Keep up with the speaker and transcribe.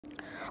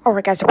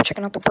Alright guys, so we're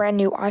checking out the brand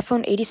new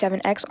iPhone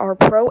 87 XR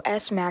Pro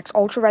S Max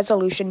Ultra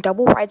Resolution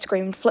Double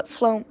Widescreen Flip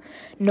Phone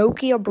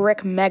Nokia Brick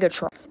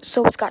Megatron.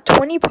 So it's got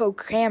 20 Pro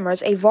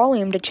cameras, a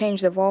volume to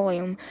change the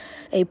volume,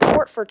 a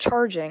port for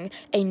charging,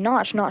 a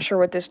notch, not sure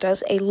what this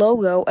does, a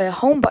logo, a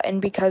home button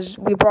because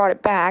we brought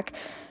it back,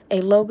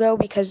 a logo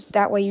because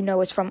that way you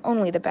know it's from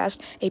Only the Best,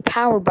 a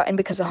power button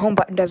because the home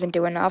button doesn't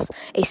do enough,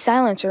 a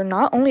silencer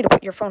not only to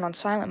put your phone on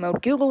silent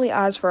mode, googly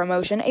eyes for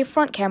emotion, a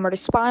front camera to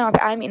spy on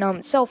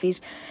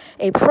selfies,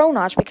 a pro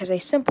notch because a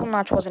simple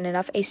notch wasn't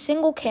enough, a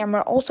single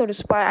camera also to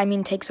spy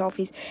take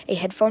selfies, a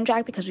headphone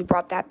jack because we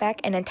brought that back,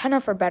 an antenna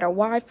for better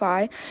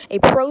Wi-Fi, a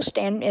pro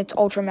stand, it's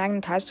ultra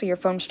magnetized so your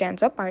phone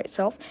stands up by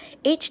itself,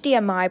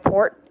 HDMI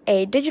port,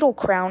 a digital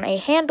crown, a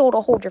handle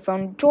to hold your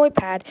phone,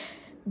 joypad,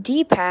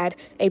 D-pad,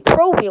 a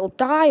pro wheel,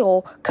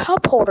 dial,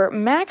 cup holder,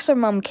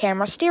 maximum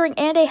camera, steering,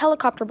 and a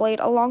helicopter blade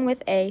along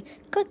with a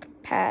click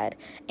pad.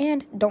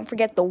 And don't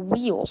forget the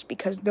wheels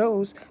because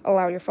those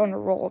allow your phone to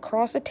roll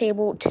across the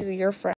table to your friend.